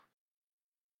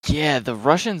Yeah, the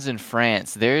Russians in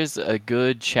France. There's a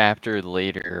good chapter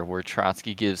later where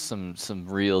Trotsky gives some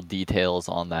real details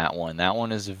on that one. That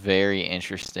one is very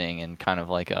interesting and kind of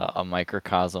like a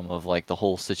microcosm of like the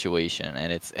whole situation,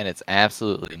 and it's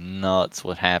absolutely nuts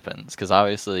what happens because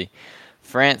obviously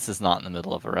France is not in the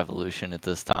middle of a revolution at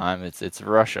this time. It's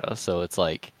Russia, so it's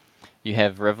like you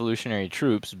have revolutionary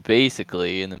troops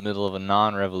basically in the middle of a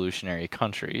non-revolutionary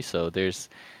country. So there's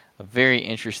a very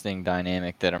interesting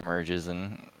dynamic that emerges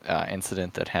and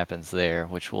incident that happens there,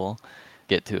 which we'll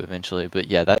get to eventually. But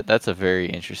yeah, that's a very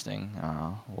interesting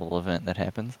little event that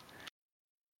happens.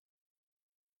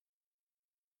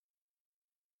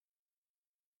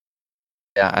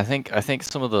 Yeah, I think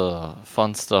some of the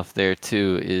fun stuff there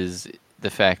too is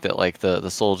the fact that like the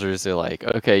soldiers are like,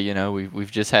 okay,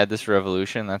 we've just had this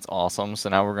revolution, that's awesome. So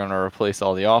now we're gonna replace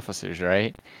all the officers,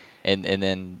 right? And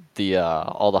then the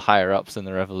all the higher ups in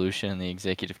the revolution, the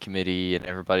executive committee, and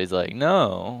everybody's like,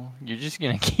 no, you're just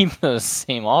gonna keep those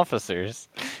same officers.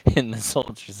 And the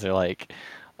soldiers are like,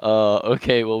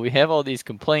 okay, well we have all these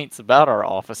complaints about our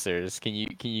officers. Can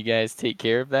you guys take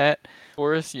care of that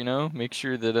for us? Make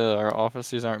sure that our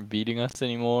officers aren't beating us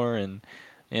anymore, and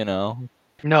you know,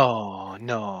 No,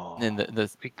 no. and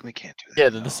the We can't do yeah,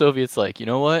 that. the No. Soviets like, you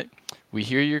know what? We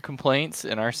hear your complaints,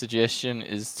 and our suggestion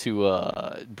is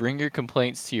to bring your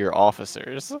complaints to your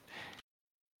officers.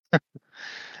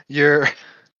 Your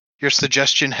your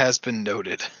suggestion has been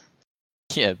noted.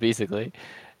 Yeah, basically.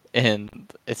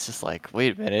 And it's just like,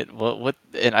 wait a minute, what?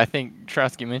 And I think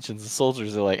Trotsky mentions the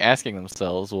soldiers are like asking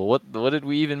themselves, well, what did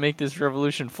we even make this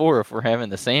revolution for if we're having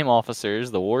the same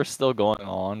officers, the war's still going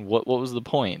on? What was the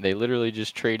point? They literally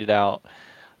just traded out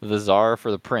the czar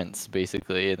for the prince,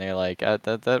 basically, and they're like,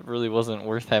 that really wasn't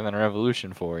worth having a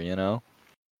revolution for. Yeah,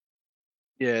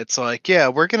 it's like, yeah,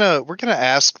 we're gonna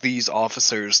ask these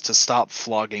officers to stop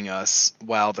flogging us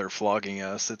while they're flogging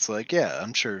us. It's like, yeah,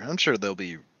 I'm sure they'll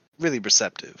be really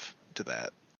receptive to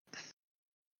that.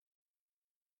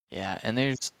 Yeah, and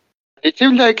there's It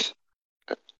seems like.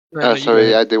 no, you go Sorry,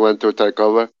 ahead. I didn't want to take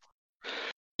over.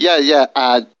 Yeah, yeah.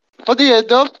 And for the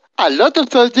end of, a lot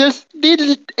of soldiers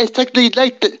didn't exactly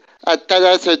like that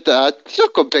answer that you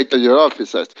complain to your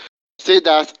officers. See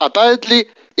that apparently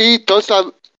it does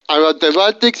some around the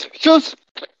Baltics just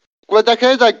went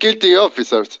ahead and killed the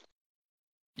officers.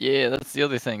 Yeah, that's the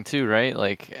other thing too, right?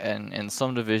 Like, and in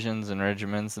some divisions and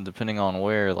regiments, and depending on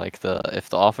where, like if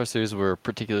the officers were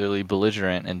particularly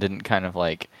belligerent and didn't kind of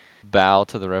like bow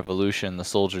to the revolution, the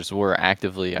soldiers were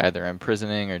actively either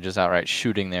imprisoning or just outright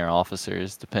shooting their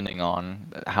officers, depending on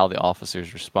how the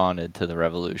officers responded to the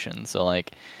revolution. So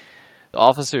like, the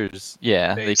officers,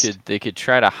 yeah, they Based. could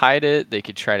try to hide it, they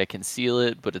could try to conceal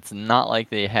it, but it's not like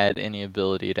they had any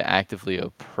ability to actively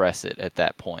oppress it at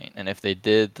that point. And if they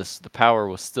did, the power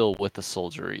was still with the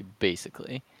soldiery,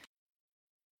 basically.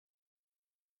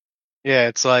 Yeah,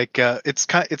 it's like it's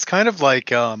kind of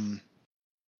like in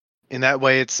that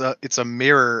way it's a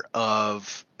mirror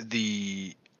of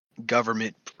the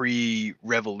government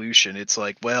pre-revolution. It's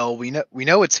like, well, we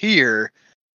know it's here,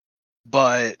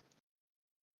 but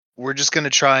we're just going to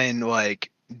try and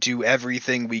like do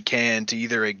everything we can to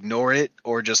either ignore it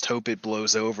or just hope it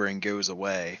blows over and goes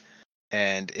away.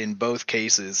 And in both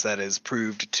cases that has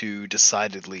proved to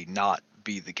decidedly not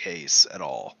be the case at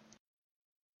all.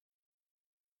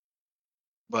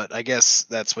 But I guess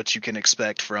that's what you can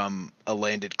expect from a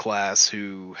landed class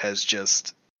who has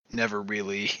just never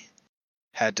really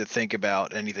had to think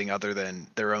about anything other than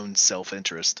their own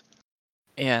self-interest.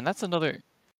 Yeah, and that's another.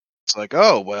 It's like,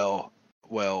 oh, well,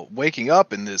 waking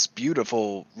up in this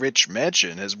beautiful rich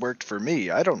mansion has worked for me.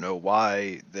 I don't know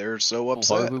why they're so Why would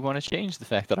upset. we want to change the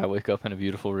fact that I wake up in a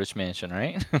beautiful, rich mansion,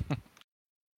 right?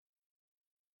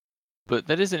 But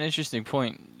that is an interesting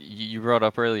point you brought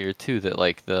up earlier too. That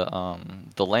like the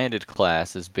landed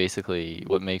class is basically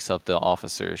what makes up the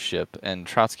officership, and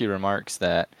Trotsky remarks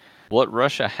that what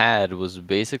Russia had was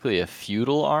basically a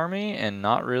feudal army and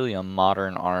not really a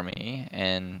modern army.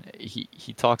 And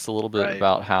he talks a little bit Right.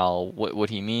 about how what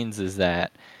he means is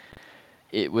that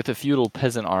with a feudal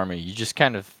peasant army, you just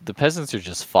kind of the peasants are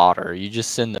just fodder. You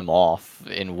just send them off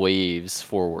in waves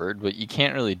forward, but you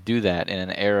can't really do that in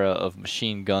an era of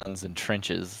machine guns and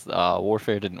trenches.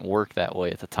 Warfare didn't work that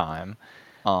way at the time.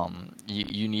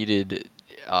 You needed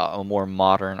a more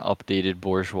modern, updated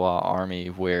bourgeois army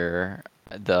where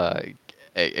the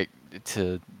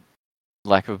to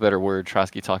lack of a better word,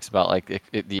 Trotsky talks about like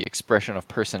the expression of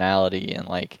personality and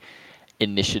like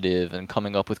initiative and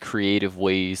coming up with creative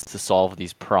ways to solve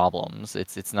these problems.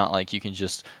 It's not like you can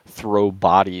just throw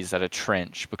bodies at a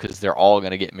trench because they're all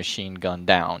going to get machine gunned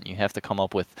down. You have to come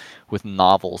up with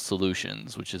novel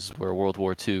solutions, which is where World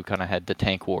War II kind of had the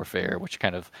tank warfare, which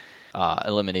kind of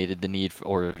eliminated the need for,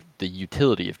 or the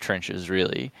utility of trenches,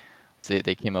 really. So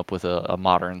they came up with a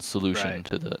modern solution Right.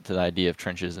 to the idea of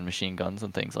trenches and machine guns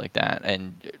and things like that.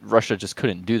 And Russia just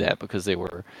couldn't do that because they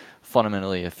were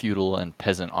fundamentally a feudal and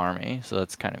peasant army. So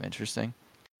that's kind of interesting.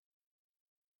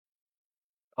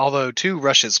 Although, to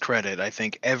Russia's credit, I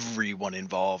think everyone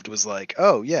involved was like,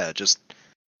 "Oh yeah, just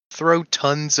throw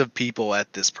tons of people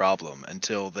at this problem,"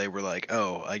 until they were like,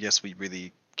 "Oh, I guess we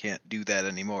really can't do that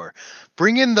anymore.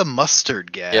 Bring in the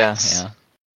mustard gas." Yeah.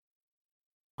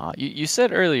 You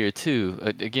said earlier too,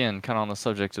 again, kind of on the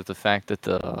subject of the fact that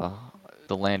the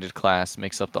landed class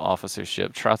makes up the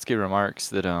officership. Trotsky remarks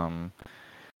that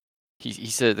he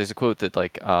said, there's a quote that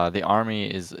like the army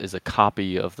is a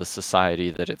copy of the society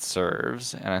that it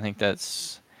serves, and I think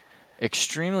that's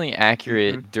extremely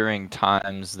accurate during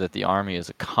times that the army is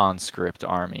a conscript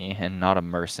army and not a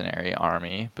mercenary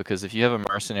army. Because if you have a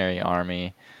mercenary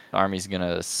army, the army's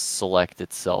gonna select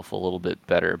itself a little bit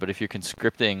better. But if you're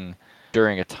conscripting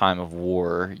during a time of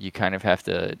war, you kind of have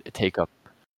to take up.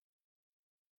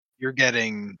 You're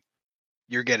getting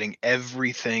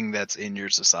everything that's in your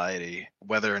society,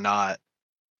 whether or not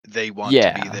they want to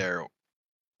be Yeah. there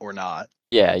or not.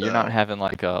 Yeah, you're not So- having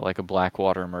like a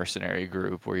Blackwater mercenary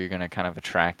group where you're gonna kind of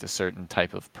attract a certain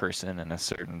type of person and a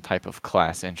certain type of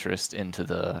class interest into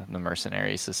the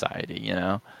mercenary society, you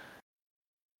know?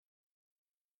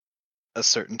 A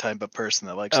certain type of person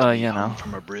that likes to be You hung know.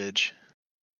 from a bridge.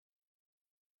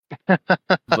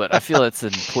 But I feel it's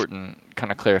an important kind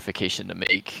of clarification to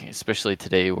make, especially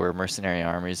today where mercenary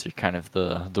armies are kind of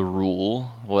the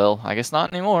rule. Well, I guess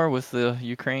not anymore with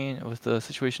the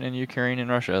situation in Ukraine and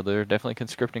Russia. They're definitely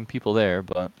conscripting people there,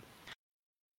 but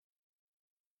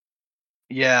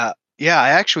Yeah, I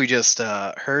actually just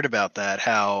heard about that.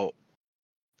 How,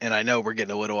 and I know we're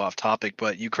getting a little off topic,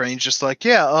 but Ukraine's just like,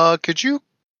 yeah, could you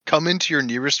come into your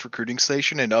nearest recruiting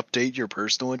station and update your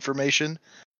personal information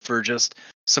for just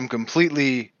some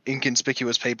completely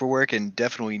inconspicuous paperwork, and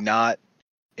definitely not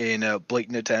in a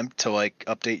blatant attempt to like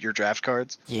update your draft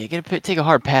cards. yeah, you gotta take a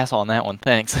hard pass on that one.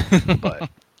 Thanks. But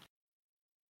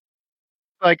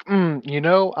like,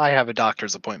 I have a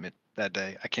doctor's appointment that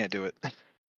day. I can't do it.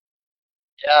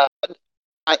 Yeah,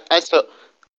 I saw.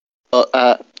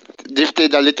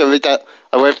 Drifting a little bit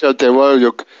away from the world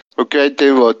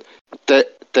Ukraine what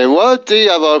the one thing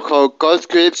about how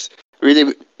conscripts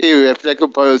really reflect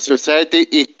upon society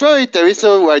is probably the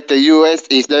reason why the US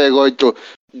is never going to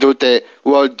do the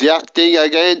world drafting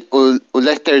again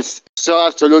unless there's so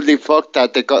absolutely fucked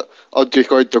that the country is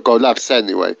going to collapse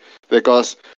anyway.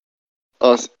 Because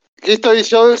history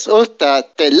shows us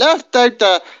that the last time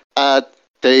that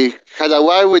they had a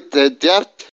war with the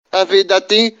draft having that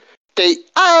thing, they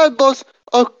almost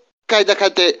kind of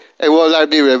had a world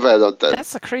army rebel on them.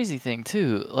 That's the crazy thing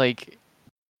too. Like,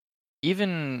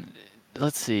 even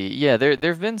let's see, yeah, there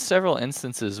have been several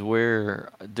instances where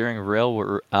during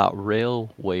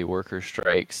railway worker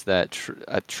strikes that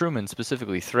Truman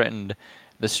specifically threatened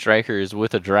the strikers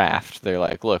with a draft. They're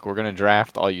like, "Look, we're gonna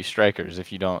draft all you strikers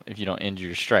if you don't end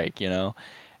your strike," you know.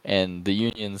 And the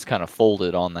unions kind of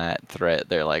folded on that threat.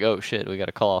 They're like, "Oh shit, we got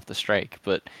to call off the strike."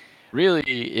 But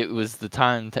really, it was the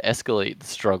time to escalate the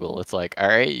struggle. It's like, all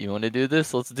right, you want to do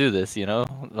this? Let's do this, you know?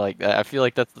 Like, I feel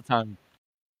like that's the time.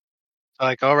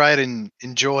 Like, all right, and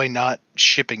enjoy not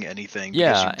shipping anything because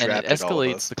Yeah, you and it drafted all of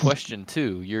escalates us. the question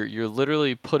too. You're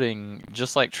literally putting,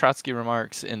 just like Trotsky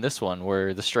remarks in this one,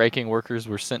 where the striking workers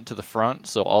were sent to the front,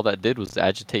 so all that did was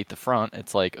agitate the front.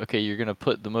 It's like, okay, you're gonna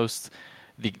put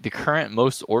the current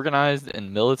most organized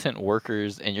and militant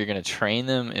workers, and you're gonna train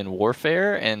them in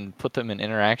warfare and put them in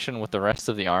interaction with the rest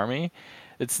of the army.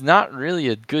 It's not really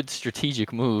a good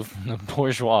strategic move from the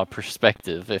bourgeois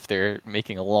perspective if they're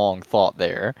making a long thought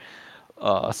there.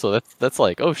 So that's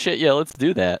like, oh shit, yeah, let's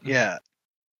do that. Yeah.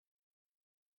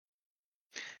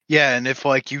 Yeah, and if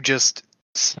like you just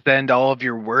send all of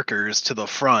your workers to the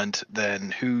front, then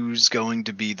who's going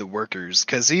to be the workers?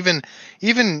 Because even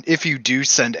if you do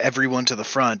send everyone to the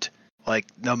front, like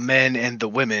the men and the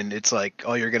women, it's like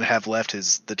all you're gonna have left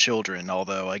is the children.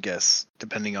 Although I guess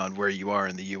depending on where you are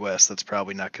in the U.S., that's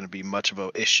probably not going to be much of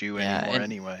an issue anymore and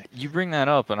anyway. you bring that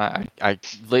up, and I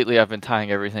lately I've been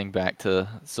tying everything back to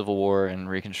Civil War and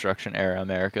Reconstruction era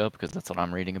America because that's what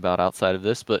I'm reading about outside of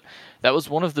this. But that was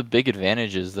one of the big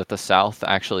advantages that the South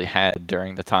actually had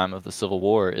during the time of the Civil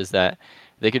War, is that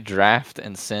they could draft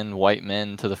and send white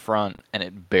men to the front, and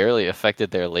it barely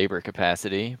affected their labor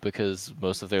capacity because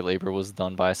most of their labor was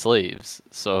done by slaves.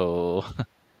 So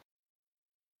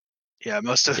Yeah,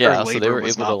 most of their yeah, so they labor were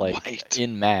was able to not like white.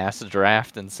 in mass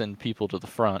draft and send people to the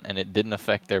front, and it didn't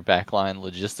affect their backline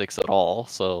logistics at all.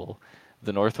 So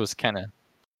the North was kind of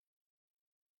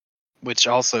Which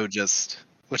also just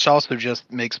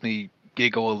makes me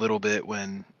giggle a little bit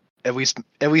when at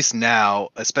least now,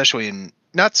 especially in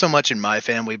not so much in my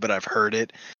family, but I've heard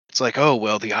it. It's like, oh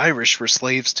well, the Irish were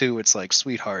slaves too. It's like,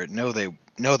 sweetheart, no, they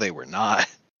were not.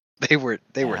 They were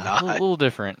a not. little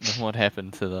different than what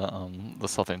happened to the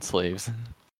Southern slaves.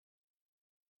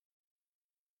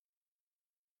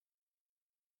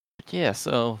 Yeah,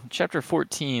 so chapter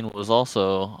 14 was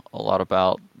also a lot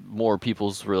about more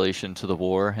people's relation to the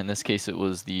war. In this case, it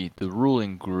was the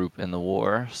ruling group in the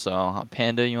war. So,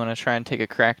 Panda, you want to try and take a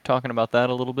crack talking about that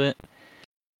a little bit?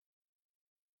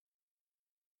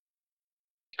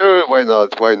 Sure, why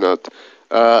not? Why not?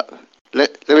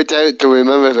 Let me try to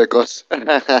remember because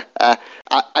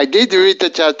I did read the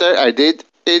chapter. I did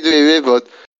read it, but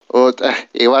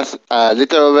it was a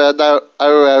little over an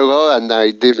hour ago, and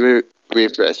I did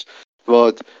refresh.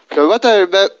 But from what I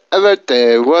remember,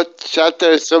 the word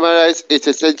chapter summarized is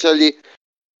essentially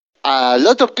a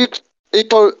lot of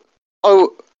people or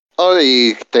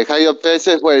the higher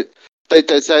places where they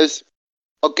themselves,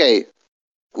 okay,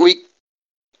 we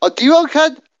on the one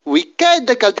hand, we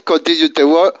kinda can't continue the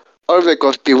war, or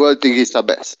because the world is a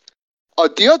mess. On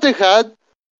the other hand,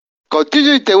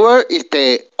 continuing the war is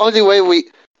the only way we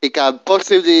can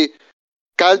possibly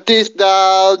calm this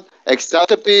down, extract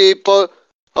the people,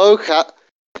 or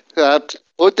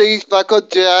put things back on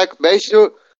track, make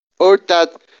sure or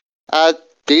that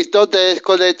things don't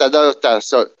escalate and all of that.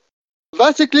 So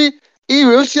basically, in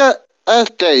Russia,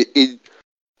 after in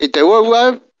the World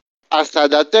War, as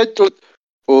an attempt to,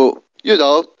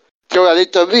 throw a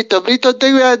little bit of meat on the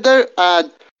grinder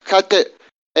and have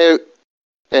the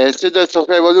students of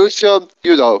revolution,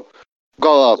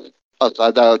 go up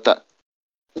that.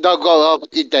 Not go up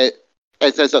in the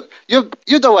essence of, you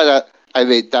know what I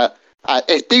mean, that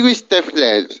extinguish the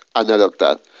flames and all of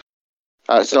that.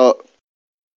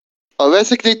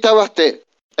 Basically, that was the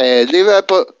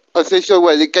liberal position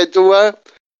when it came to war.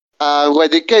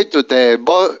 When it came to the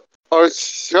more or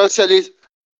socialist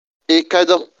kind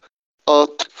of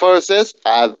forces,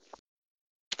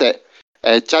 the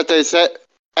chapter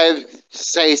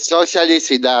say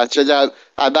socialist in the general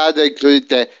amount, including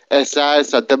the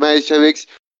SRs and the Mensheviks.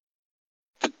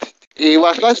 It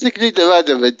was basically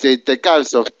divided between the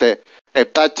camps of the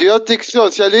patriotic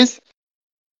socialists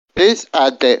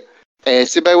and the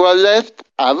civil war left.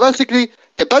 And basically,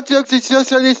 the patriotic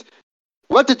socialists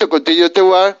wanted to continue the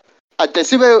war, and the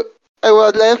civil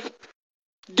war left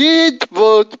did,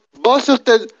 but most of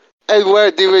them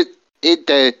were doing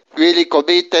it really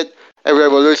committed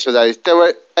revolutionaries. They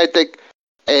were, I think,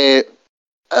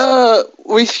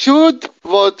 we should,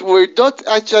 but we're not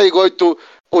actually going to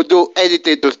do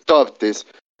anything to stop this.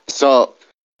 So,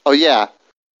 oh yeah,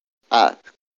 uh,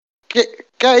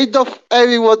 kind of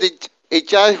everyone in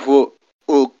charge who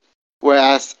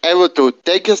was able to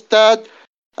take a stand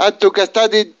and took a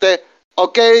stand in the,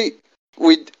 okay,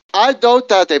 I know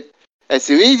that the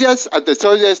civilians and the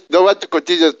soldiers don't want to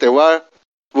continue the war,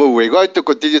 but we're going to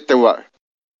continue the war.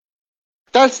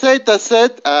 That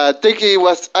said, I think it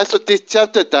was also this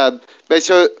chapter that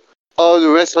mentioned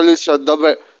on resolution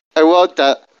number 1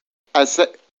 that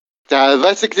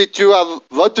basically you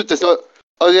want to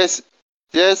audience,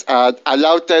 yes, and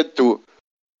allowed them to,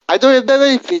 I don't remember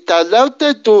if it allowed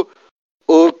them to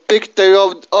pick their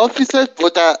own officers,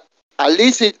 but at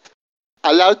least it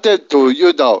allowed them to,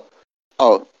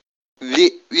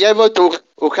 be able to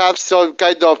have some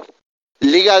kind of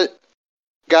legal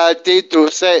guarantee to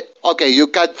say, okay, you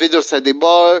can't feed us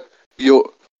anymore.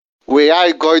 We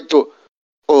are going to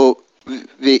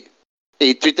be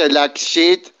treated like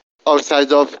shit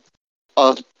outside of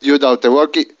the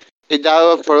working in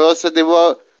hour for us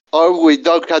anymore, or we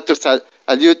don't have to start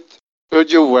a new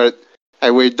word,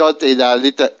 and we're not in a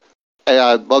little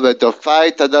moment of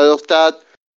fight and all of that.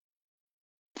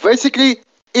 Basically,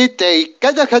 they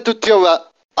kind of had to throw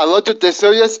a lot of the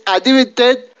soldiers, and even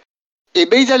then,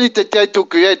 immediately they tried to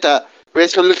create a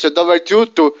resolution number 2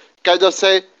 to kind of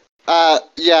say,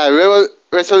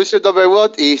 resolution number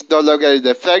 1 is no longer in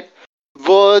effect,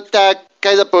 but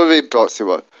kind of proved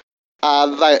impossible.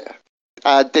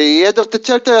 At the end of the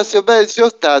chapter, as you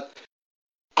mentioned, that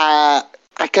I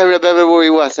can't remember who it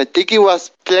was. I think it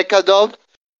was Plekhanov.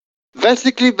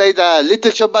 Basically made a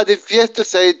little show manifesto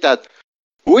saying that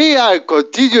we are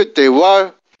continuing the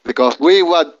war because we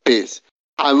want peace.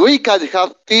 and we can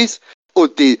have peace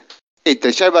until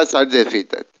the Germans are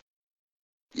defeated.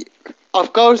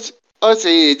 Of course, also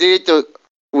you need to,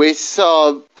 with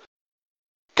some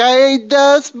kind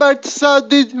of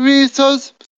smart-sounding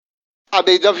reasons. I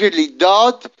mean, obviously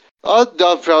not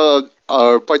from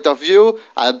our point of view,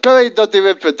 and probably not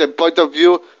even from the point of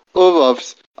view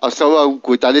of someone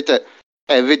with a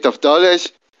bit of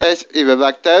knowledge, as even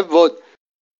back then, but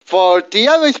for the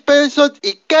average person,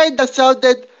 it kind of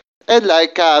sounded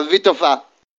like a bit of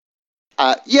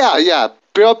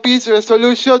pro-peace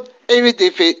resolution, even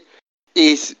if it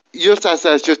is used as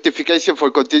a justification for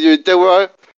continuing the war,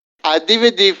 and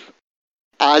even if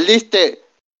at least the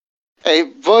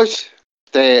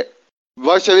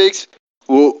Bolsheviks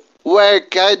who were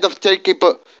kind of taking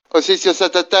positions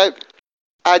at the time,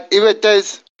 and even then,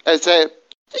 I say,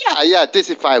 this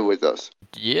is fine with us.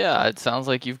 Yeah, it sounds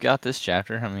like you've got this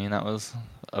chapter. I mean, that was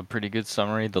a pretty good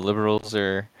summary. The liberals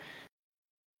are,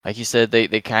 like you said, they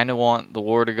kind of want the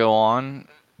war to go on,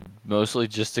 mostly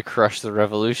just to crush the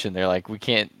revolution. They're like, we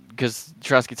can't, because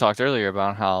Trotsky talked earlier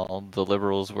about how the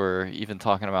liberals were even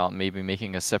talking about maybe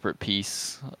making a separate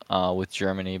peace with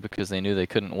Germany because they knew they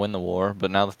couldn't win the war. But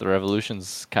now that the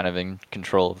revolution's kind of in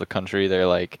control of the country, they're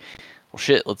like, well,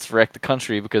 shit, let's wreck the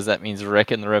country because that means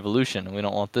wrecking the revolution, and we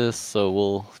don't want this, so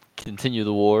we'll continue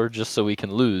the war just so we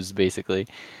can lose, basically.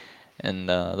 And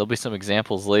there'll be some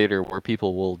examples later where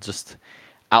people will just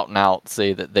out and out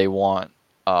say that they want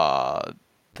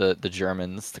the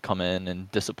Germans to come in and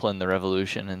discipline the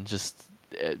revolution and just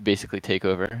basically take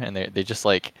over. And they just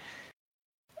like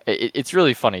it's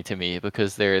really funny to me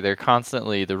because they're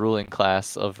constantly, the ruling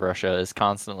class of Russia is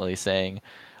constantly saying,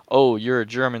 "Oh, you're a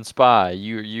German spy.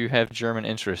 You have German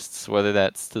interests," whether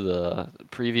that's to the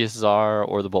previous czar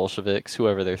or the Bolsheviks,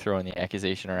 whoever they're throwing the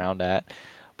accusation around at.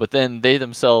 But then they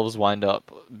themselves wind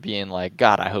up being like,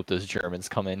 "God, I hope those Germans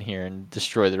come in here and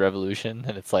destroy the revolution."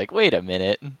 And it's like, wait a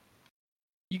minute.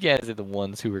 You guys are the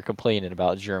ones who were complaining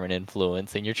about German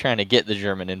influence, and you're trying to get the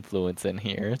German influence in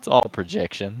here. It's all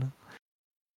projection.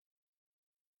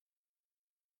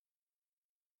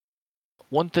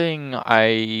 One thing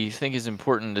I think is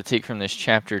important to take from this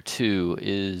chapter too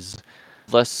is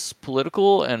less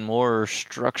political and more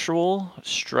structural.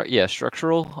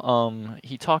 Structural.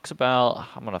 He talks about.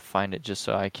 I'm gonna find it just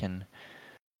so I can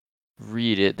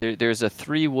read it. There's a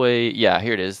three-way. Yeah,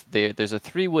 here it is. There's a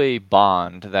three-way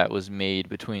bond that was made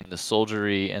between the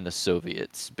soldiery and the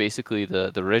Soviets. Basically,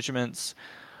 the regiments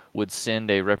would send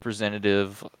a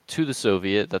representative to the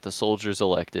Soviet that the soldiers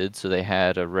elected. So they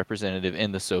had a representative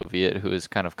in the Soviet who is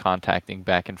kind of contacting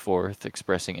back and forth,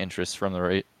 expressing interest from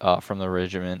the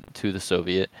regiment to the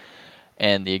Soviet.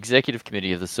 And the executive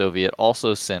committee of the Soviet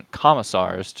also sent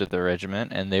commissars to the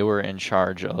regiment, and they were in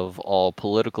charge of all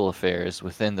political affairs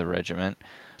within the regiment.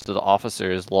 So the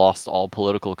officers lost all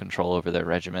political control over their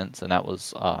regiments, and that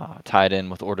was tied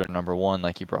in with Order Number 1,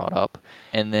 like you brought up.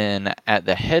 And then at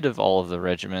the head of all of the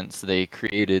regiments, they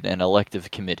created an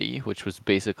elective committee, which was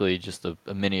basically just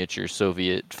a miniature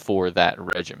Soviet for that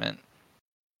regiment.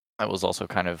 That was also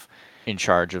kind of in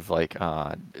charge of like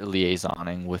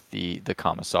liaisoning with the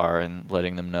commissar and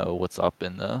letting them know what's up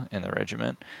in the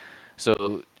regiment.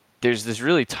 So there's this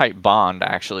really tight bond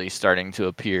actually starting to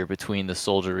appear between the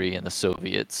soldiery and the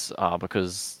Soviets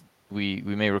because we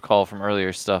may recall from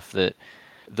earlier stuff that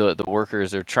the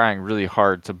workers are trying really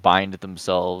hard to bind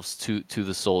themselves to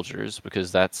the soldiers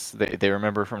because they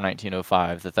remember from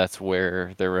 1905 that's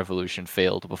where their revolution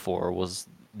failed before, was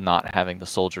not having the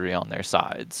soldiery on their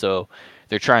side. So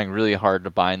they're trying really hard to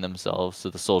bind themselves to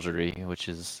the soldiery, which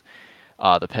is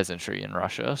the peasantry in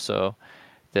Russia. So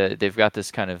they've got this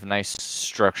kind of nice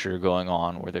structure going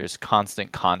on where there's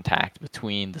constant contact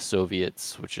between the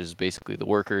Soviets, which is basically the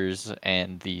workers,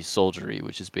 and the soldiery,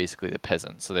 which is basically the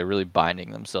peasants. So they're really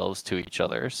binding themselves to each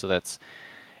other. So that's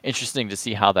interesting to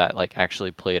see how that like actually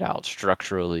played out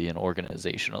structurally and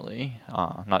organizationally,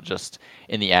 not just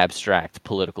in the abstract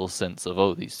political sense of,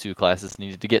 oh, these two classes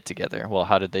needed to get together. Well,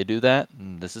 how did they do that?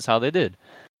 And this is how they did.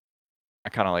 I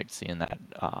kind of liked seeing that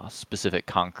specific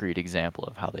concrete example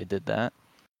of how they did that.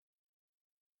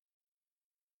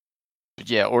 But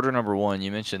yeah, Order Number 1,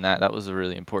 you mentioned that was a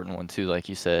really important one too, like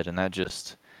you said, and that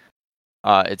just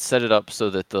it set it up so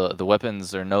that the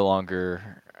weapons are no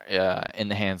longer in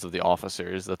the hands of the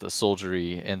officers, that the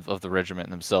soldiery and of the regiment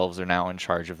themselves are now in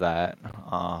charge of that.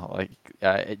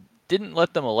 It didn't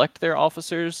let them elect their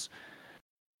officers,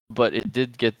 but it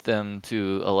did get them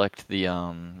to elect the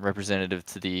representative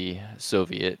to the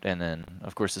Soviet, and then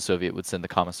of course the Soviet would send the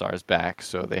commissars back,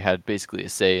 so they had basically a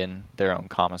say in their own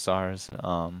commissars.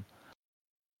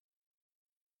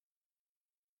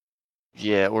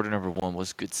 Yeah, Order Number 1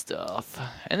 was good stuff.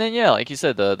 And then, yeah, like you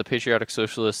said, the Patriotic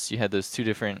Socialists, you had those two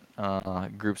different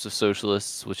groups of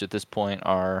socialists, which at this point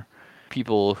are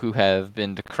people who have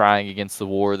been decrying against the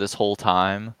war this whole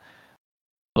time.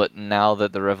 But now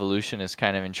that the revolution is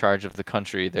kind of in charge of the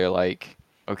country, they're like,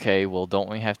 okay, well, don't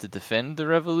we have to defend the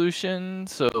revolution?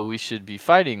 So we should be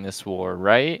fighting this war,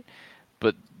 right?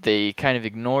 But they kind of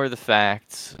ignore the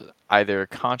fact, either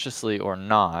consciously or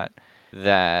not,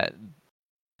 that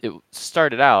it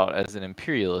started out as an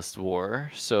imperialist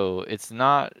war, so it's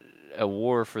not a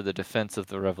war for the defense of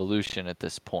the revolution at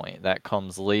this point. That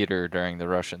comes later during the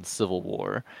Russian Civil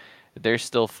War. They're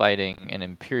still fighting an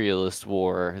imperialist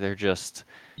war. They're just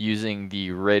using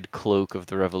the red cloak of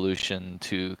the revolution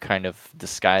to kind of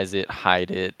disguise it,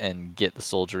 hide it, and get the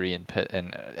soldiery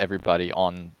and everybody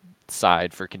on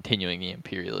side for continuing the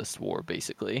imperialist war,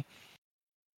 basically.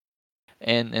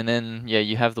 And then yeah,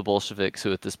 you have the Bolsheviks,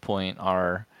 who at this point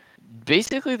are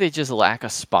basically, they just lack a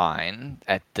spine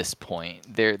at this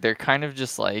point. They're kind of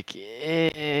just like,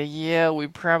 yeah, we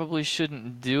probably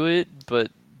shouldn't do it,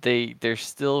 but they're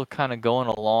still kind of going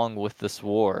along with this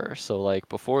war. So like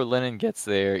before Lenin gets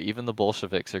there, even the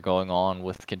Bolsheviks are going on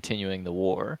with continuing the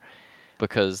war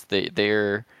because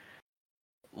they're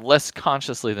less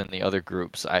consciously than the other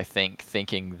groups, I think,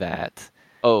 thinking that,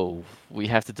 oh, we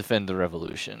have to defend the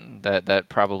revolution. That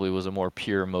probably was a more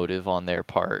pure motive on their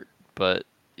part, but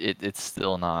it's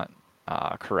still not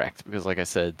correct because, like I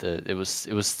said, it was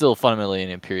still fundamentally an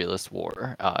imperialist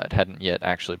war. It hadn't yet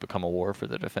actually become a war for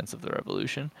the defense of the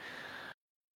revolution.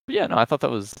 But yeah, no, I thought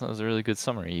that was a really good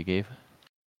summary you gave.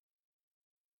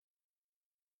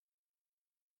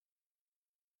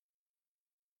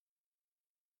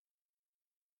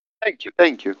 Thank you.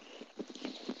 Thank you.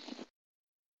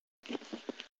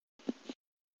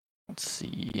 Let's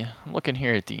see. I'm looking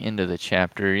here at the end of the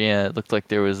chapter. Yeah, it looked like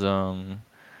there was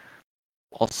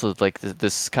also like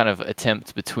this kind of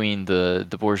attempt between the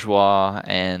bourgeois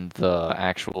and the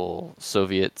actual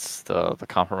Soviets, the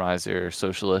compromiser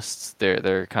socialists.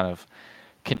 They're kind of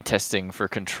contesting for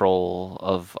control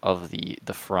of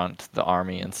the front, the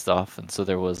army and stuff. And so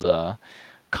there was a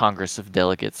Congress of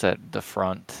delegates at the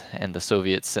front, and the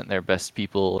Soviets sent their best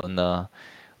people, and the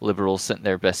liberals sent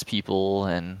their best people,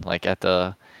 and like at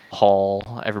the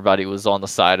hall, everybody was on the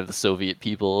side of the Soviet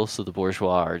people, so the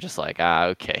bourgeois are just like,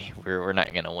 okay, we're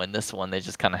not going to win this one. They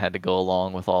just kind of had to go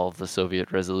along with all of the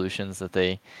Soviet resolutions that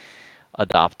they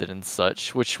adopted and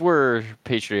such, which were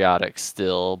patriotic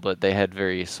still, but they had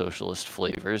very socialist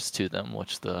flavors to them,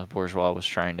 which the bourgeois was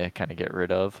trying to kind of get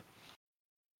rid of.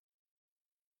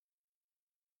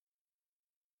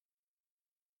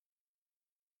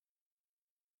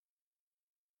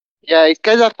 Yeah, it's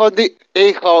kind of funny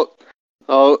how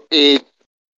it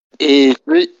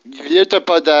reached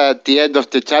upon at the end of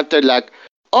the chapter, like,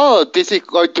 oh, this is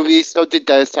going to be something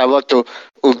that is about to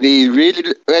be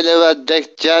really relevant next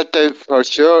chapter for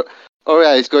sure. Or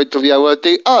it's going to be about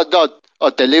the, oh, no, oh,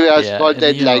 the liberals Yeah, and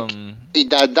folded like in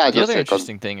that the other nanosecond.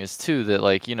 interesting thing is too that,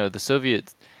 like, you know, the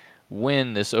Soviets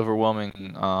win this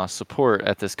overwhelming support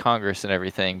at this Congress and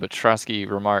everything, but Trotsky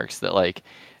remarks that, like,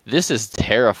 this has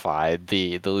terrified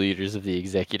the leaders of the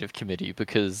executive committee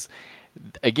because,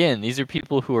 again, these are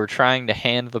people who are trying to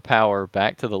hand the power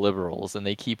back to the liberals, and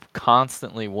they keep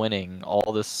constantly winning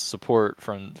all this support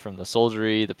from the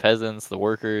soldiery, the peasants, the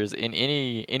workers, in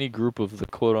any group of the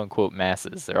quote unquote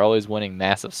masses. They're always winning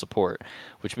massive support,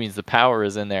 which means the power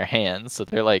is in their hands. So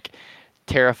they're like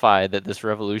terrified that this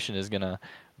revolution is gonna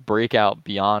break out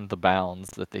beyond the bounds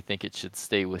that they think it should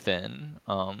stay within.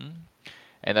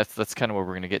 And that's kind of where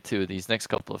we're going to get to these next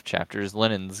couple of chapters.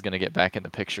 Lenin's going to get back in the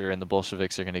picture, and the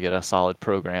Bolsheviks are going to get a solid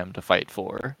program to fight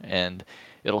for, and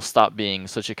it'll stop being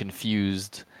such a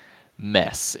confused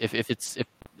mess. If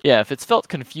it's felt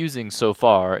confusing so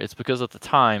far, it's because at the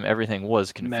time everything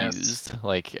was confused.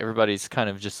 Like everybody's kind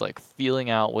of just like feeling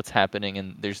out what's happening,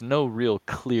 and there's no real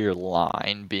clear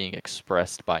line being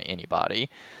expressed by anybody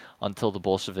until the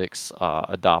Bolsheviks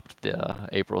adopt the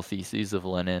April Theses of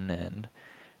Lenin, and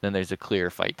then there's a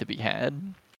clear fight to be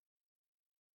had.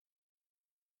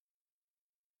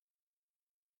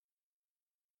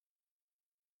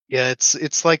 Yeah,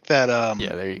 it's like that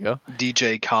Yeah, there you go.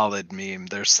 DJ Khaled meme.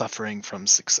 They're suffering from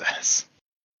success.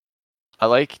 I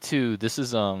like to. This is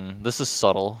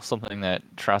subtle. Something that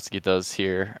Trotsky does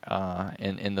here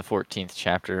in the 14th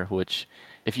chapter, which,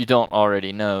 if you don't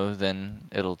already know, then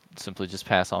it'll simply just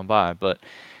pass on by. But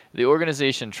the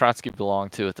organization Trotsky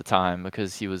belonged to at the time,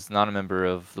 because he was not a member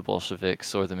of the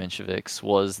Bolsheviks or the Mensheviks,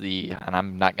 was the, and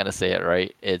I'm not gonna say it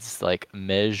right, it's like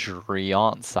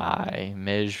Mezhryantsi.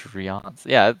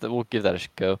 Yeah, we'll give that a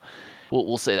go.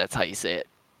 We'll say that's how you say it.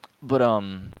 But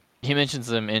he mentions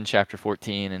them in chapter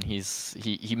 14, and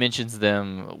he mentions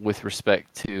them with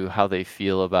respect to how they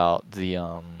feel about the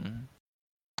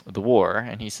war,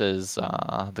 and he says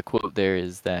the quote there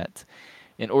is that,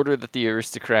 "In order that the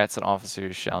aristocrats and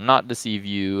officers shall not deceive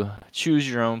you, choose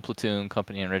your own platoon,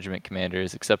 company, and regiment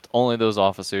commanders, except only those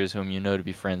officers whom you know to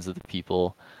be friends of the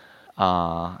people."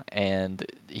 And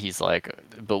he's like,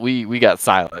 "But we got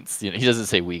silenced." You know, he doesn't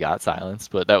say we got silenced,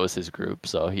 but that was his group.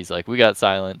 So he's like, "We got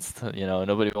silenced. You know,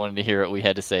 nobody wanted to hear what we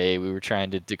had to say. We were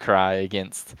trying to decry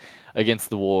against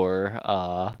the war."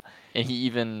 And he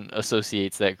even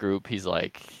associates that group. He's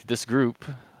like, "This group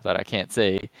that I can't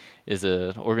say is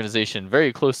an organization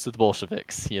very close to the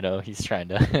Bolsheviks." You know, he's trying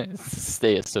to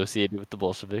stay associated with the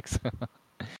Bolsheviks.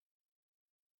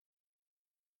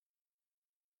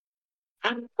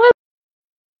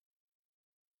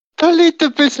 A little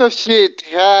piece of shit.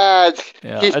 God.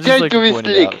 Yeah, He's I just trying like to to be point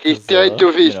it slick. out He's because, trying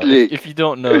to be you know, if slick. you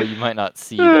don't know, you might not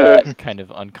see that kind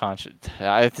of unconscious.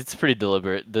 It's pretty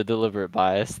deliberate, the deliberate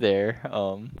bias there,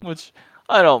 which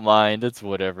I don't mind. It's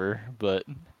whatever, but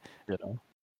you know,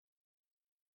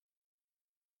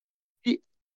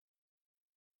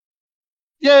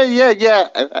 Yeah.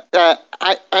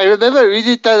 I remember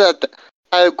reading that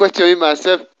and questioning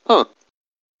myself,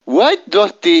 why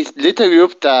does this little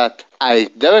group that I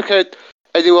never heard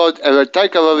anyone ever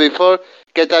talk about before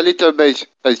get a little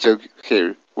mention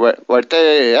here? Were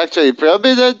they actually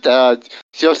prominent and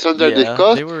just under yeah, they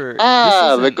discussed? were. This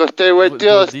isn't Because they were the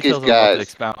Trotsky's details I'm about to guys.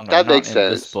 expound are That not makes in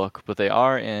this sense. book, but they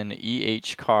are in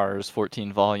E.H. Carr's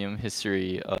 14-volume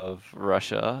history of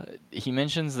Russia. He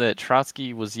mentions that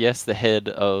Trotsky was, yes, the head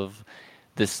of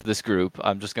this group.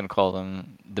 I'm just going to call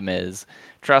them the Mez.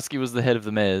 Trotsky was the head of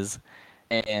the Mez,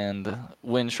 and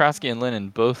when Trotsky and Lenin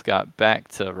both got back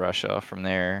to Russia from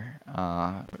their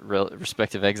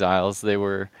respective exiles, they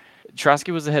were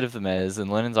Trotsky was the head of the Mez, and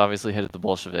Lenin's obviously head of the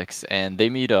Bolsheviks, and they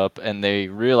meet up and they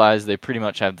realize they pretty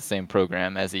much have the same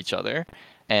program as each other.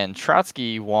 And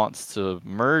Trotsky wants to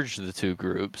merge the two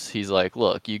groups. He's like,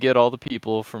 "Look, you get all the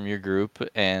people from your group,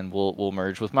 and we'll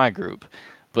merge with my group."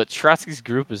 But Trotsky's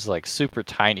group is like super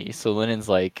tiny, so Lenin's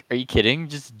like, "Are you kidding?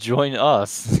 Just join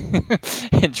us."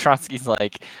 And Trotsky's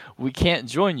like, "We can't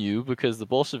join you because the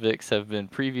Bolsheviks have been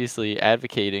previously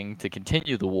advocating to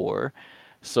continue the war.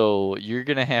 So you're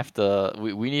gonna have to.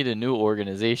 We need a new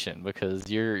organization because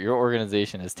your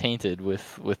organization is tainted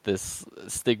with this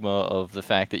stigma of the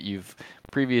fact that you've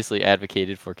previously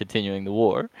advocated for continuing the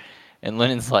war." And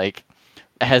Lenin's like,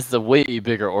 has the way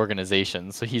bigger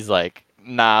organization, so he's like,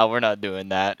 "Nah, we're not doing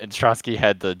that." And Trotsky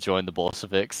had to join the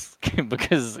Bolsheviks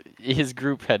because his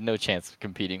group had no chance of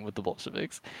competing with the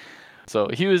Bolsheviks. So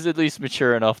he was at least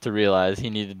mature enough to realize he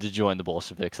needed to join the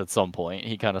Bolsheviks at some point.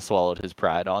 He kind of swallowed his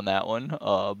pride on that one.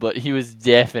 But he was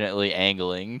definitely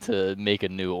angling to make a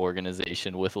new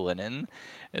organization with Lenin,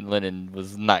 and Lenin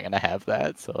was not gonna have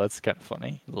that. So that's kind of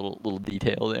funny, little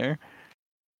detail there.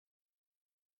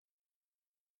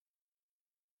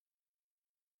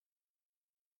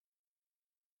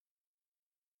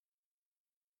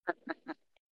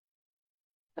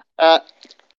 Uh,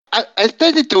 I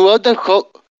started to wonder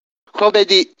how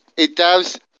many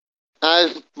times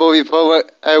as moving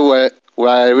forward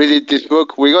while reading this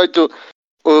book, we're going to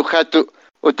have to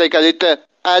take a little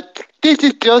at this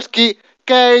is Trotsky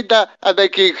kinda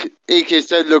making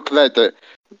himself look better.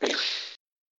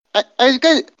 I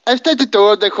started to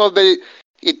wonder how many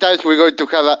times we're going to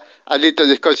have a little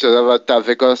discussion about that I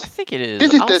because think it is.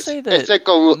 this is I'll say the that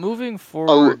second moving on,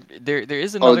 forward, there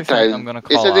is on another thing I'm time, gonna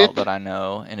call isn't out it? that I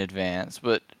know in advance,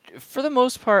 but for the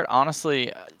most part,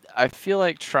 honestly, I feel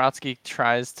like Trotsky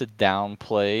tries to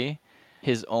downplay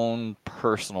his own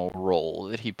personal role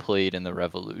that he played in the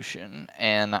revolution,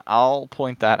 and I'll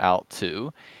point that out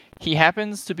too. He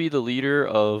happens to be the leader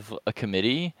of a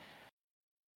committee,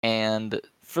 and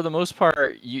for the most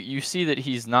part, you see that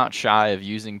he's not shy of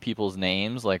using people's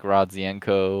names like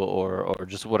Rodzienko or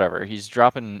just whatever. He's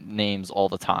dropping names all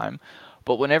the time.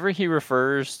 But whenever he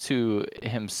refers to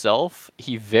himself,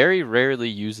 he very rarely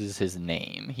uses his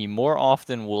name. He more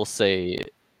often will say,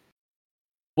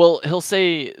 well, he'll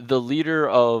say the leader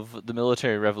of the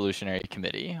Military Revolutionary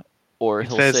Committee, or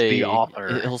It says the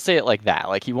author. he'll say it like that.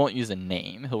 Like he won't use a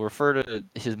name. He'll refer to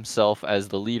himself as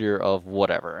the leader of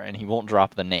whatever, and he won't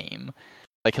drop the name.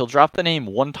 Like he'll drop the name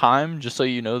one time just so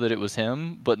you know that it was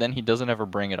him, but then he doesn't ever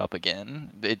bring it up again.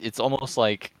 It's almost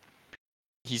like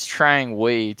he's trying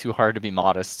way too hard to be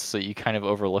modest, so you kind of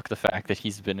overlook the fact that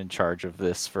he's been in charge of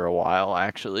this for a while,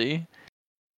 actually.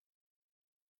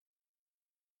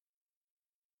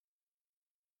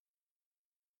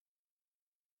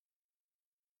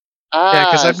 Yeah,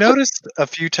 because Ah, I've so noticed a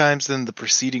few times in the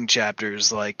preceding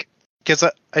chapters, like Because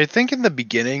I think in the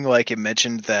beginning, like, it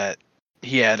mentioned that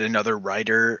he had another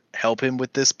writer help him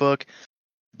with this book,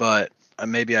 but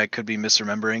maybe I could be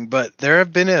misremembering. But there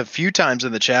have been a few times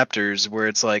in the chapters where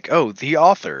it's like, oh, the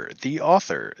author, the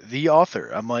author, the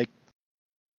author. I'm like,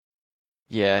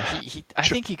 Yeah, I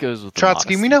think he goes with the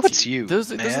Trotsky, we modesty, know it's too. you,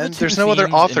 Those are the man. two There's no other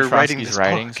themes in author writing Trotsky's this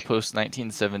writings book. post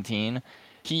 1917.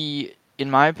 He,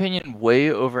 in my opinion, way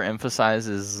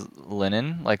overemphasizes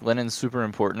Lenin. Like, Lenin's super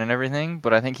important and everything,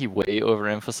 but I think he way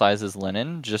overemphasizes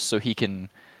Lenin just so he can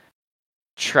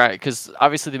try. Because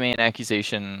obviously, the main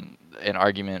accusation and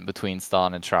argument between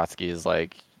Stalin and Trotsky is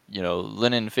like,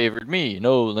 Lenin favored me.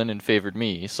 No, Lenin favored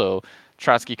me. So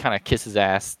Trotsky kind of kisses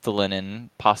ass to Lenin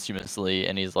posthumously,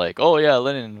 and he's like, "Oh yeah,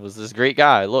 Lenin was this great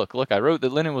guy. Look, I wrote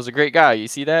that Lenin was a great guy. You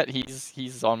see that?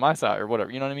 He's on my side or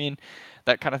whatever. You know what I mean?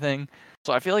 That kind of thing."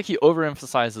 So I feel like he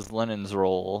overemphasizes Lenin's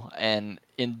role, and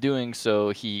in doing so,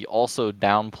 he also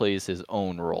downplays his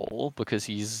own role because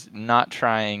he's not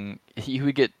trying. He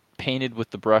would get painted with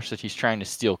the brush that he's trying to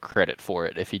steal credit for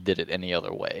it if he did it any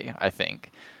other way, I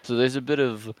think. So there's a bit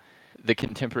of the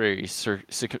contemporary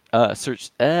situation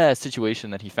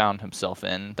that he found himself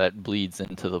in that bleeds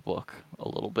into the book a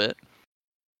little bit.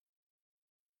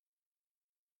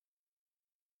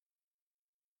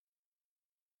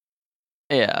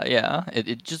 Yeah.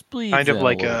 It just bleeds Kind of in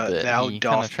like a little a bit. thou He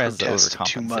kind of doth tries to protest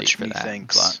too overcompensate much, for that.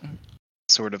 methinks, But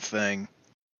sort of thing.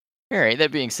 all right.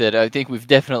 That being said, I think we've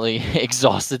definitely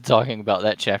exhausted talking about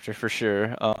that chapter for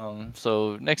sure.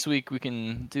 So next week we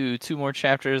can do 2 more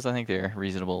chapters. I think they're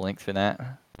reasonable length for that.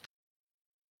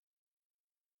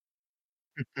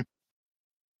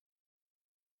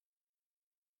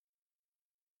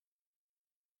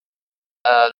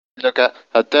 Look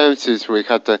at them since we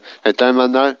had a time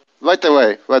and now. By the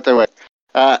way,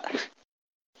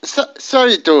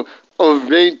 sorry to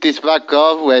bring this back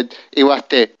up when it was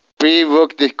the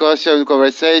pre-book discussion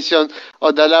conversation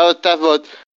on the lot of stuff, but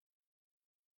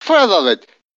for a moment,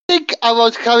 think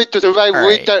about having to survive All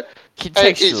right. winter in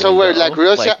Contextually, somewhere like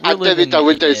though, Russia, we're and tell me living that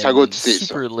winter is a good in season.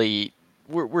 super late.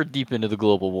 We're deep into the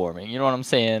global warming. You know what I'm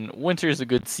saying? Winter is a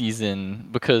good season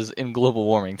because in global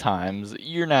warming times,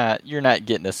 you're not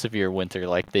getting a severe winter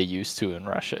like they used to in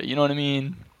Russia. You know what I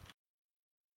mean?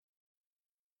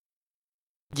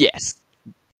 Yes.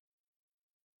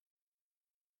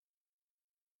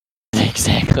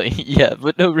 Exactly. Yeah,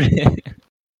 but no. Come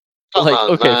Like, on,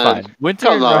 okay, man. fine. Winter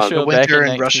Come in on. Russia The back winter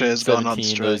in in Russia has gone on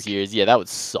 1917, those strike. years, yeah, that would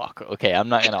suck. Okay, I'm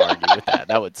not gonna argue with that.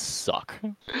 That would suck.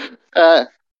 Uh,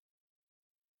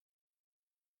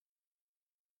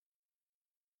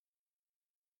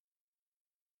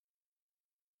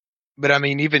 But I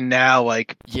mean, even now,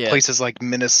 like, Yeah. places like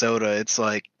Minnesota, it's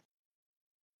like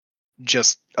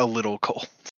just a little cold.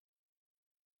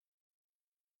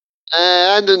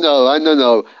 I don't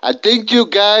know. I think you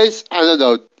guys, I don't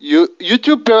know. You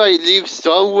two probably live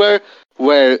somewhere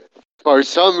where, for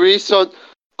some reason,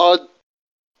 or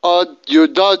you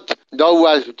don't know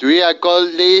what real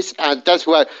cold is, and that's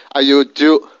why you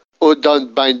two who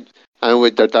don't mind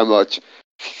winter that much.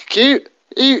 Here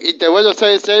in the Buenos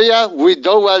Aires area, we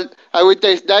don't want a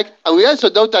winter snack, and we also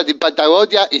know that in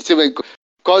Patagonia it's even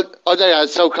cold. Other than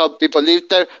somehow people live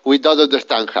there, we don't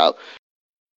understand how.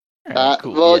 Alright,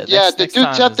 cool. Well, Next the two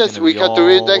time is chapters gonna we be had to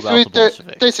read all next about the week,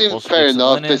 they Bolsheviks. seem fair Bolsheviks and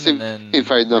enough. They Lenin, seem and then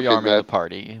fair enough in rearming the that.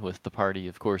 party, with the party,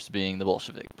 of course, being the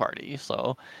Bolshevik party.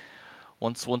 So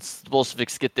once the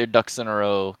Bolsheviks get their ducks in a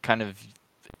row, kind of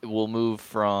we'll move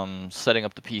from setting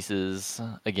up the pieces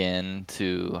again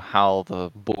to how the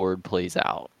board plays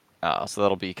out. So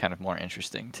that'll be kind of more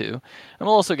interesting too. And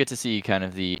we'll also get to see kind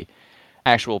of the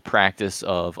actual practice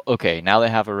of, okay, now they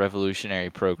have a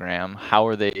revolutionary program. How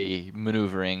are they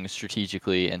maneuvering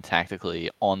strategically and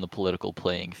tactically on the political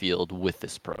playing field with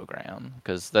this program?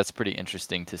 Because that's pretty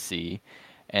interesting to see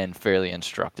and fairly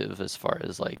instructive as far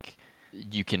as like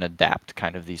you can adapt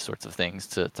kind of these sorts of things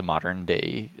to modern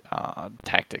day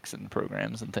tactics and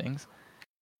programs and things.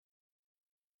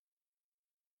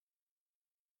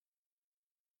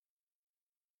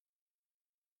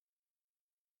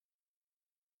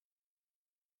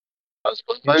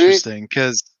 Interesting,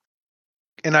 because,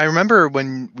 and I remember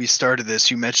when we started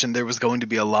this, you mentioned there was going to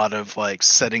be a lot of like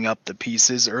setting up the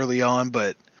pieces early on,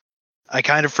 but I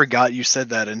kind of forgot you said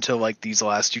that until like these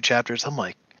last 2 chapters. I'm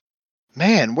like,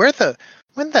 man, when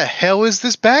the hell is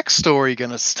this backstory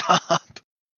gonna stop?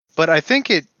 But I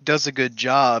think it does a good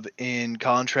job in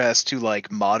contrast to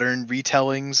like modern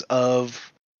retellings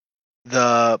of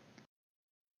the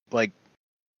like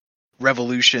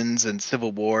revolutions and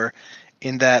civil war,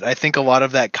 in that I think a lot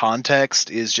of that context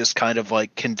is just kind of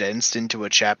like condensed into a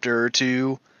chapter or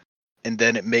two and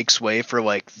then it makes way for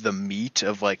like the meat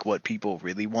of like what people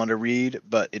really want to read,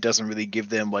 but it doesn't really give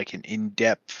them like an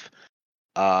in-depth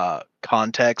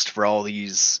context for all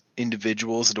these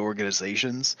individuals and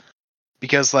organizations.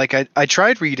 Because like I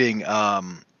tried reading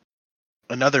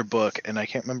another book, and I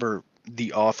can't remember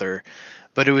the author,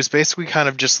 but it was basically kind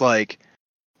of just like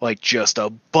just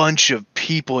a bunch of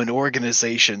people and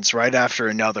organizations right after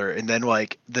another, and then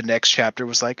like the next chapter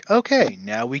was like, okay,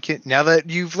 now that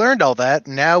you've learned all that,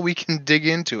 now we can dig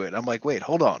into it. I'm like, wait,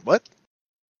 hold on, what?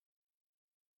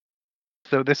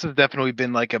 So this has definitely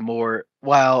been like a more,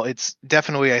 while it's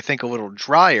definitely, I think, a little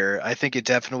drier, I think it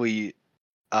definitely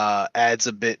adds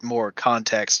a bit more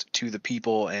context to the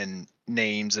people and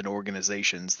names and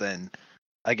organizations than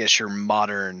I guess your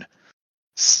modern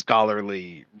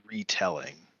scholarly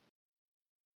retelling.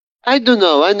 I don't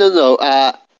know.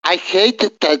 I hate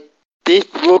that this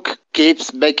book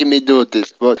keeps making me do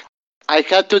this, but I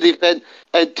have to defend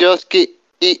Andrzejowski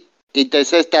in the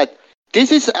sense that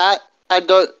this is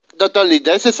not only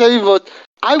necessary, but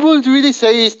I would really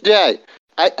say it's dry.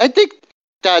 I think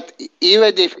that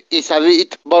even if it's a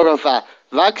bit more of a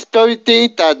backstory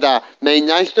thing than the main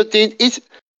action thing, it's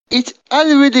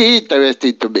really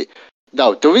interesting to me.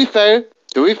 Now, to be fair,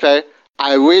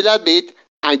 I will admit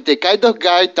I'm the kind of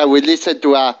guy that will listen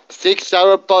to a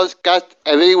 6-hour podcast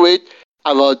every week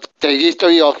about the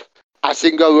history of a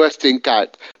single wrestling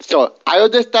card. So I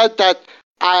understand that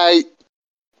I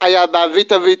am a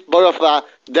little bit more of a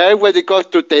there when it comes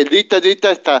to the little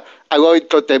details that I go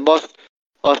into the most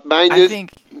of I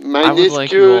think I would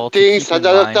like you all to things keep and in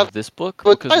other mind stuff. this book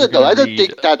But because I we're don't know. going I to don't read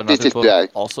think that this another is book dry.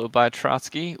 also by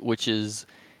Trotsky, which is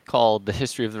called The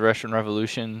History of the Russian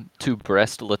Revolution to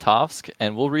Brest-Litovsk,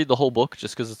 and we'll read the whole book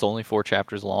just because it's only 4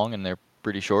 chapters long and they're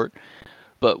pretty short.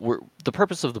 But the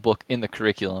purpose of the book in the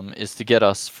curriculum is to get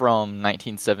us from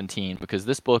 1917, because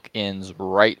this book ends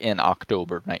right in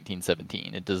October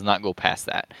 1917. It does not go past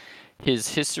that.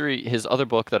 His other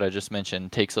book that I just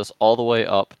mentioned takes us all the way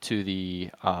up to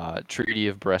the Treaty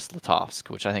of Brest-Litovsk,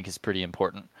 which I think is pretty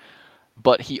important.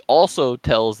 But he also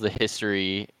tells the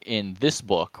history in this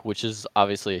book, which is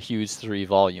obviously a huge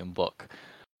 3-volume book.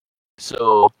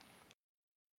 So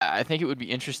I think it would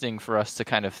be interesting for us to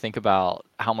kind of think about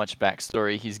how much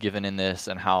backstory he's given in this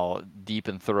and how deep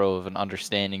and thorough of an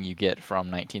understanding you get from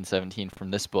 1917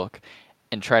 from this book,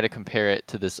 and try to compare it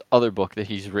to this other book that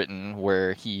he's written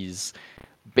where he's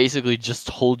basically just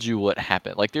told you what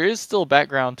happened. Like, there is still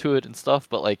background to it and stuff,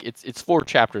 but like it's 4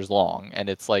 chapters long, and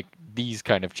it's like these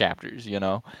kind of chapters, you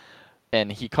know?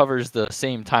 And he covers the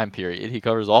same time period. He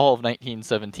covers all of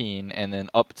 1917 and then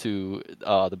up to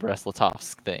the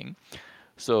Brest-Litovsk thing.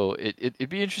 So it'd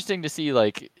be interesting to see,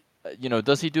 like,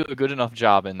 does he do a good enough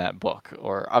job in that book?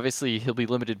 Or obviously he'll be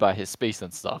limited by his space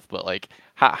and stuff, but like,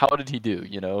 how did he do,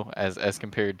 as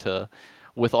compared to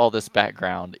with all this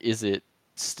background? Is it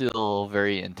still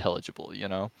very intelligible,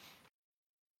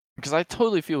 Because I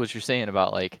totally feel what you're saying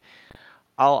about, like,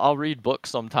 I'll read books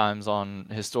sometimes on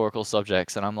historical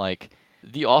subjects, and I'm like,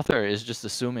 the author is just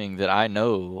assuming that I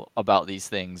know about these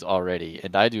things already,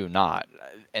 and I do not.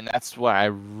 And that's why I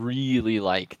really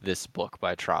like this book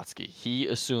by Trotsky. He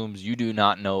assumes you do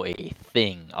not know a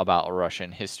thing about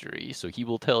Russian history, so he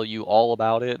will tell you all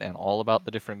about it and all about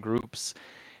the different groups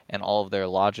and all of their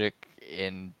logic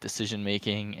and decision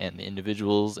making and the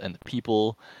individuals and the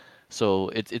people. So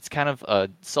it's kind of a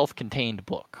self-contained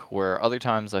book, where other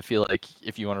times I feel like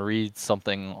if you want to read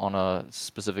something on a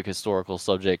specific historical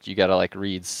subject, you gotta like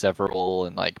read several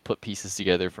and like put pieces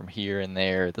together from here and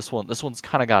there. This one's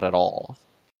kind of got it all.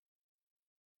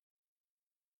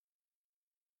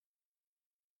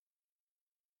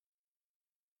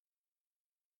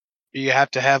 You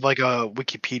have to have like a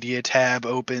Wikipedia tab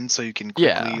open so you can quickly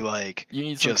Yeah, like you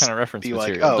need some just kind of reference be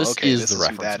like, material. oh, This okay, is this the is who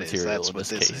reference that is. material That's in what this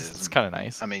this case. It's is. kind of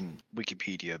nice. I mean,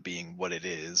 Wikipedia being what it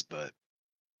is, but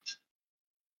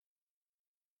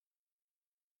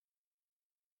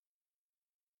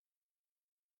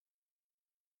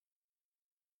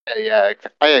Yeah,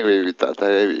 I agree with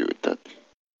that.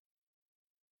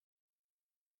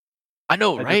 I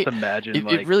know, I just right? imagine It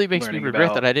like really makes me learning regret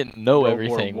about that I didn't know World War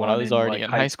everything when I One was in already like in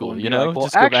high high school school, and be like, well,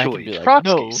 Just go back and actually, be like, Trotsky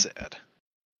no. said.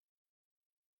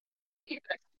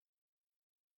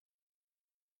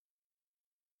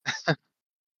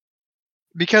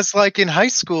 Because like in high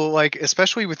school, like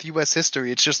especially with US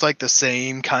history, it's just like the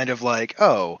same kind of like,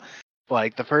 oh,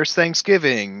 like the first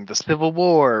Thanksgiving, the Civil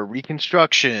War,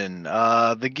 Reconstruction,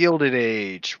 the Gilded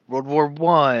Age, World War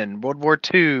One, World War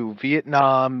Two,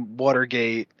 Vietnam,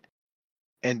 Watergate,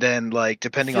 and then like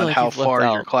depending feel on like how you've left far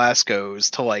your out- class goes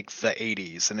to like the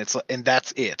 80s, and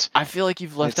that's it. I feel like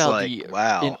you've left It's out like, the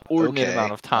wow, inordinate okay,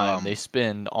 amount of time they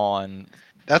spend on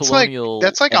that's like colonial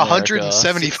America,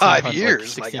 175 1600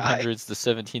 years, my guy. 1600s to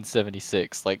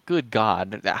 1776. Like, good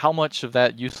God, how much of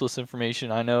that useless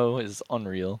information I know is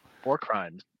unreal. War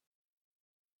crimes.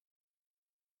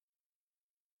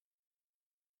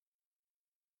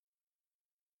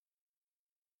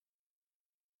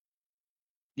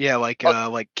 Yeah, like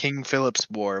King Philip's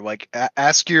War. Like,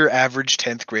 ask your average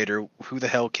 10th grader what the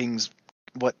hell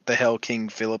King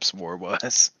Philip's War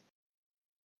was.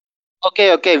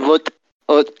 Okay, but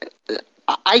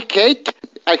I hate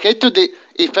to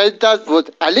defend that,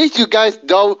 but at least you guys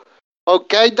know,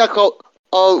 okay, how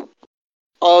the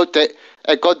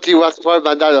country was formed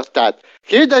and all of that.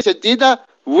 Here in Argentina,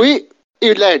 we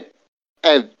learned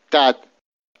that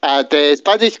the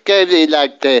Spanish came in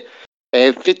like the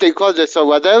 1500s or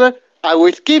whatever, and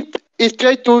we skipped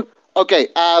straight to, okay,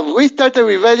 we started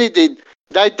rebelling in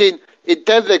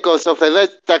 1910 because of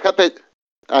events that happened,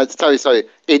 in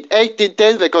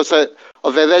 1810 because of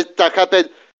events that happened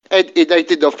in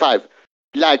 1905.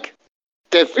 Like,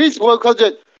 the first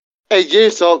 108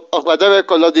 years of whatever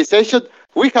colonization,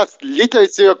 we have literally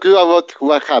zero clue about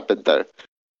what happened there.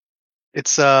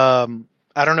 It's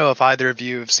I don't know if either of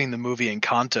you have seen the movie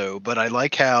Encanto, but I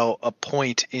like how a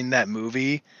point in that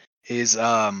movie is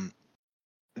the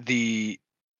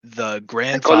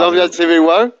grandfather. Colombian Civil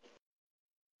War?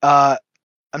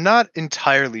 I'm not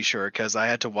entirely sure because I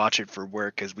had to watch it for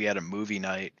work because we had a movie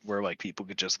night where like people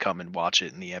could just come and watch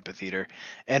it in the amphitheater.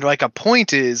 And like a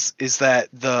point is that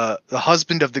the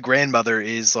husband of the grandmother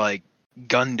is like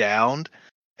gunned down,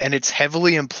 and it's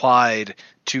heavily implied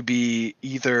to be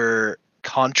either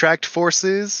contract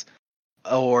forces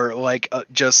or like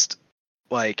just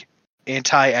like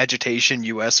anti-agitation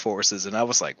US forces. And I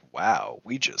was like, wow,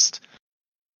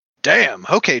 damn,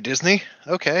 okay, Disney.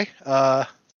 Okay.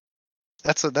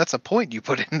 That's a point you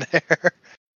put in there.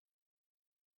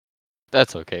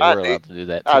 That's okay. We're allowed to do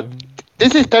that too.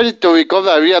 This is starting to become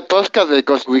a real podcast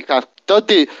because we have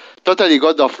totally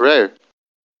got off rare.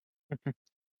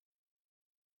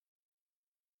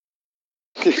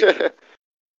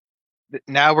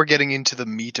 Now we're getting into the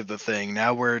meat of the thing.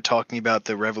 Now we're talking about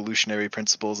the revolutionary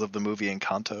principles of the movie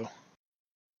Encanto.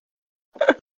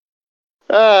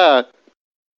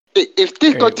 If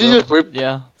this continues, So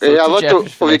I want to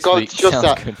become just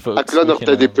a clone of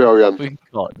the program. We can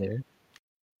call it there.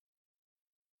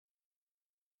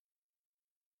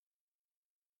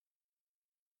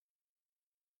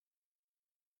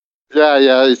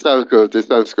 Yeah, it sounds good.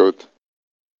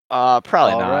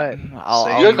 Probably All not. right.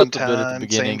 I'll cut the bit at the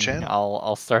beginning.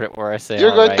 I'll start it where I say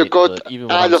you're all going right, to cut but even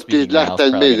when all I'm of these speaking now, last it's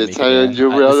 10 probably gonna minutes, make it aren't in. you,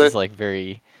 This brother? is like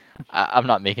very. I'm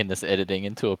not making this editing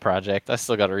into a project. I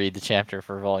still got to read the chapter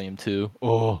for volume 2.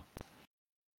 Oh.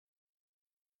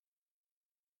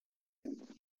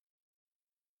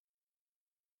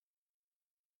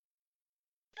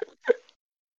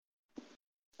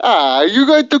 Are you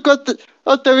going to cut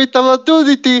out the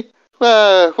opportunity?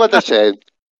 What a shame.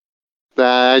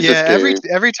 Nah, yeah,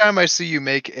 every time I see you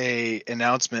make a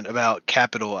announcement about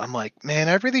Capital, I'm like, man,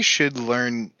 I really should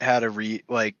learn how to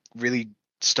really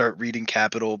start reading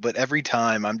Capital. But every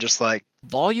time I'm just like,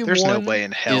 Volume there's 1 no way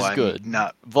in hell is good.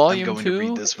 I'm going 2 to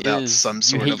read this without is some you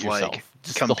sort hate of yourself like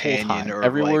just companion the whole time. or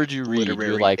Every like word you read, you're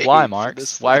literary like, aid why, for Marx?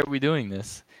 this Why thing. are we doing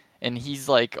this? And he's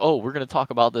like, oh, we're gonna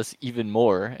talk about this even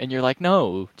more. And you're like,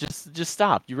 no, just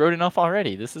stop. You wrote enough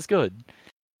already. This is good.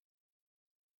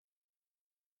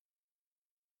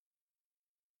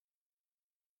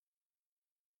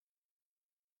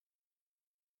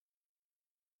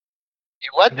 You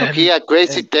want to hear a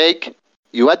crazy take?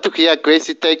 You want to hear a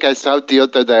crazy take I saw the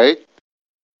other day?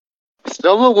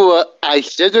 Someone who I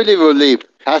genuinely believe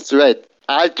has read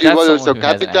all 3 That's volumes someone of who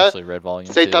hasn't Capital, actually read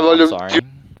volume say 2. that I'm volume sorry. 2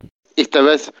 is the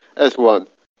best as one.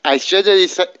 I genuinely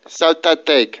saw that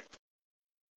take.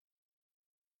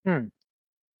 No.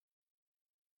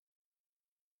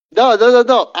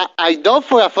 I know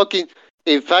for a fucking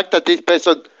in fact that this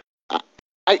person.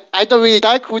 I don't really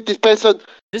talk with this person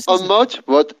much,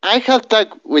 but I have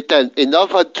talked with them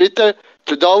enough on Twitter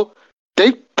to know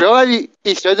they probably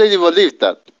genuinely believe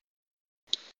that.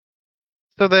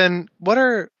 So then, what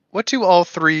do all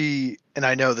three? And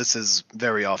I know this is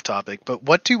very off topic, but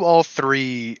what do all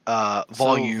three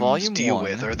volumes volume deal 1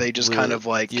 with? Are they just kind of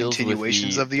like deals with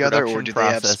continuations the of the other, or production do they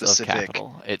have process of specific?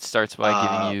 capital. It starts by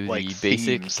giving you like the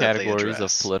basic themes that they categories of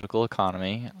address? political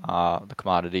economy, the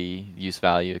commodity, use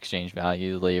value, exchange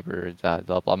value, labor, blah,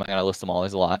 blah, blah. I'm not going to list them all.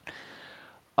 There's a lot.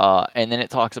 And then it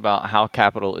talks about how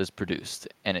capital is produced,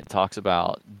 and it talks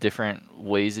about different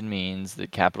ways and means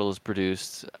that capital is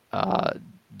produced,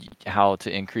 how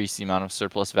to increase the amount of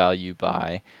surplus value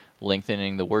by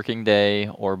lengthening the working day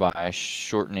or by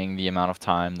shortening the amount of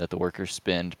time that the workers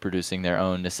spend producing their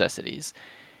own necessities.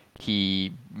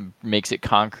 He makes it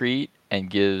concrete and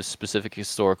gives specific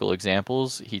historical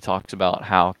examples. He talks about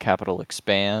how capital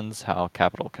expands, how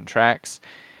capital contracts,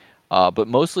 but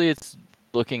mostly it's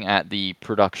looking at the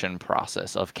production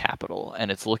process of capital, and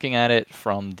it's looking at it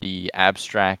from the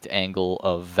abstract angle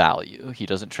of value. He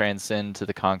doesn't transcend to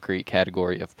the concrete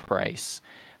category of price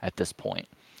at this point.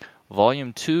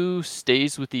 Volume 2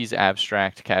 stays with these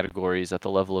abstract categories at the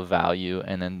level of value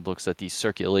and then looks at the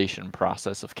circulation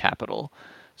process of capital.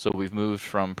 So we've moved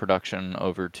from production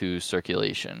over to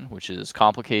circulation, which is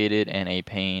complicated and a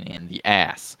pain in the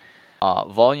ass.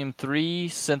 Volume 3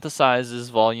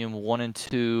 synthesizes Volume 1 and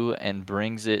 2 and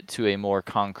brings it to a more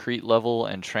concrete level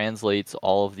and translates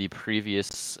all of the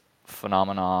previous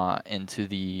phenomena into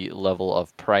the level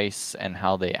of price and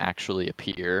how they actually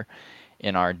appear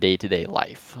in our day-to-day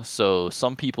life. So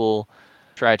some people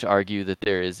try to argue that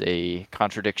there is a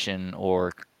contradiction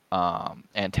or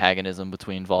antagonism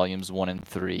between volumes 1 and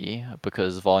 3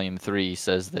 because volume 3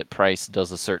 says that price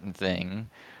does a certain thing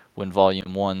when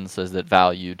volume 1 says that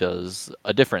value does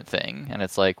a different thing. And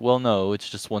it's like, well, no, it's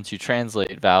just once you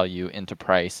translate value into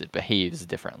price, it behaves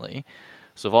differently.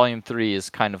 So volume 3 is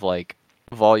kind of like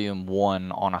volume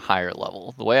 1 on a higher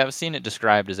level. The way I've seen it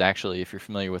described is actually, if you're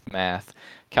familiar with math,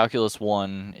 calculus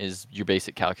 1 is your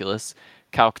basic calculus.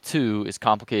 Calc 2 is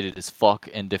complicated as fuck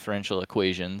in differential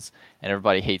equations, and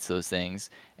everybody hates those things.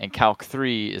 And Calc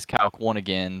 3 is Calc 1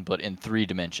 again, but in 3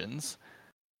 dimensions.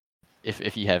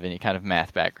 If you have any kind of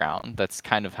math background, that's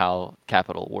kind of how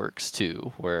capital works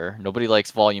too, where nobody likes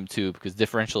volume 2 because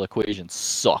differential equations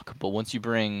suck, but once you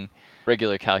bring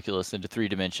regular calculus into 3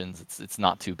 dimensions, it's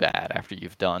not too bad after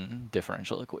you've done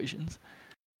differential equations.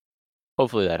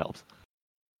 Hopefully that helps.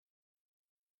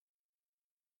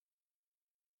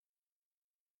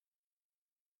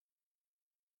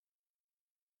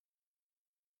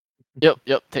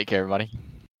 Yep. Take care, everybody.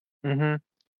 Mm-hmm.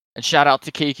 And shout out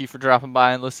to Keiki for dropping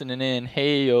by and listening in.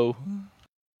 Hey, yo.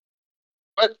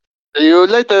 See you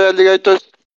later, alligators.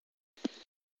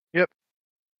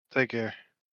 Take care.